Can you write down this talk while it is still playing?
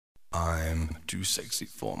I'm too sexy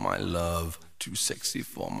for my love, too sexy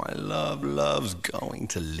for my love, love's going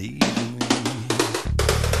to leave me.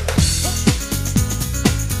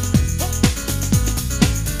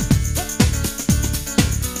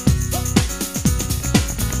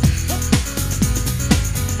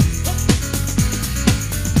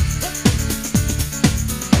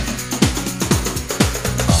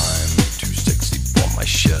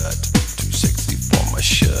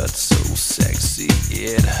 So sexy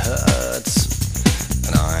it hurts,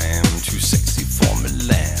 and I'm too sexy for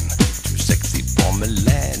Milan, too sexy for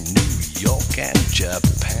Milan, New York and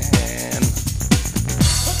Japan.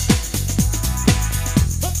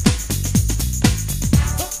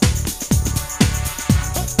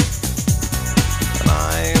 And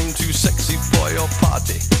I'm too sexy for your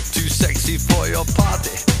party, too sexy for your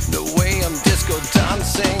party, no way I'm disco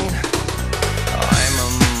dancing. I'm a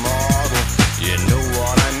model, you know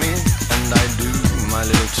what I mean, and I do my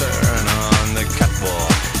little turn on the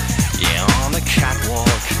catwalk. Yeah, on the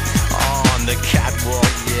catwalk, on the catwalk.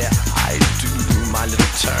 Yeah, I do my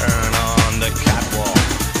little turn on the catwalk.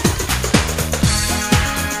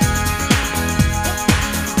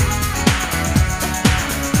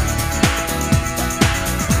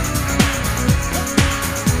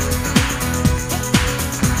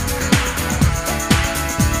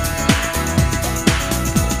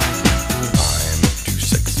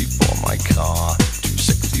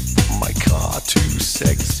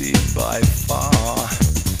 Sexy by far,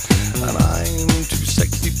 and I'm too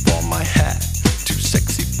sexy for my hat, too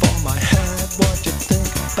sexy for my hat. What you think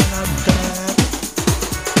about that?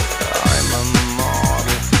 I'm a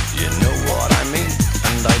model, you know what I mean,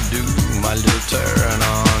 and I do my little turn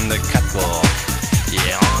on the catwalk.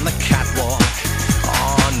 Yeah, on the catwalk,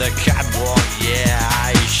 on the catwalk. Yeah,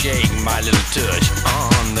 I shake my little tush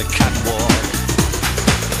on the catwalk.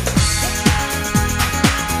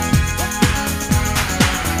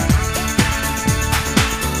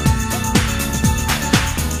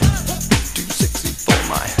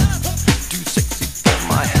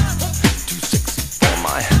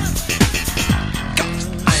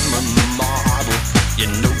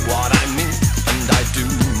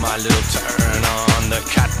 My little turn on the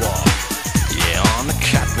catwalk. Yeah, on the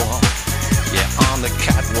catwalk. Yeah, on the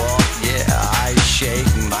catwalk. Yeah, I shake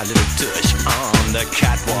my little tush on the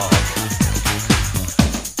catwalk.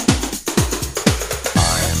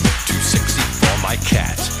 I'm too sexy for my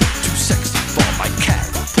cat, too sexy for my cat.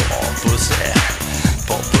 Poor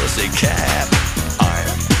pussy cat. I'm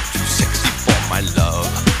too sexy for my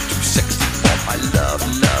love, too sexy for my love.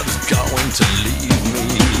 Love's going to leave me,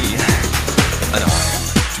 and I'm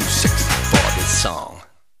too sexy for this song.